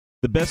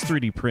The best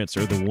 3D prints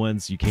are the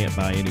ones you can't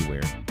buy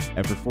anywhere.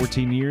 After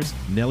 14 years,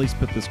 Nellie's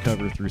put this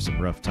cover through some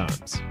rough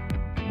times.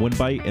 One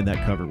bite and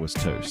that cover was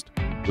toast.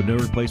 With no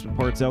replacement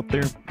parts out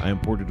there, I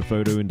imported a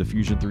photo into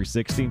Fusion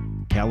 360,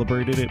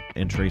 calibrated it,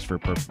 and traced for a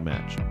perfect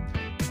match.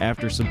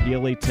 After some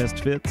PLA test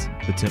fits,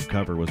 the temp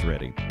cover was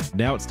ready.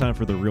 Now it's time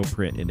for the real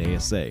print in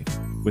ASA.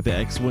 With the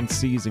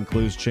X1C's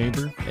enclosed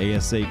chamber,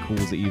 ASA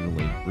cools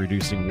evenly,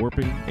 reducing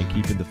warping and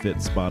keeping the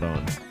fit spot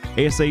on.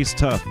 ASA is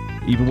tough.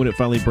 Even when it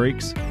finally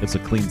breaks, it's a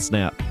clean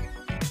snap.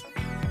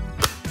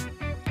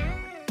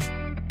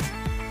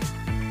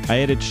 I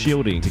added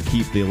shielding to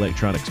keep the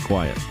electronics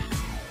quiet.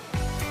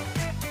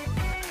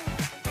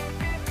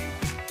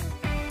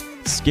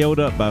 Scaled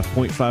up by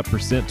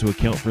 0.5% to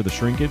account for the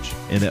shrinkage,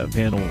 and that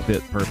panel will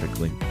fit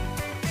perfectly.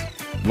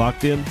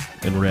 Locked in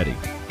and ready.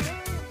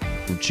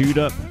 From chewed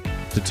up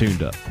to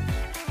tuned up.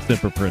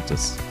 Semper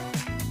Apprentice.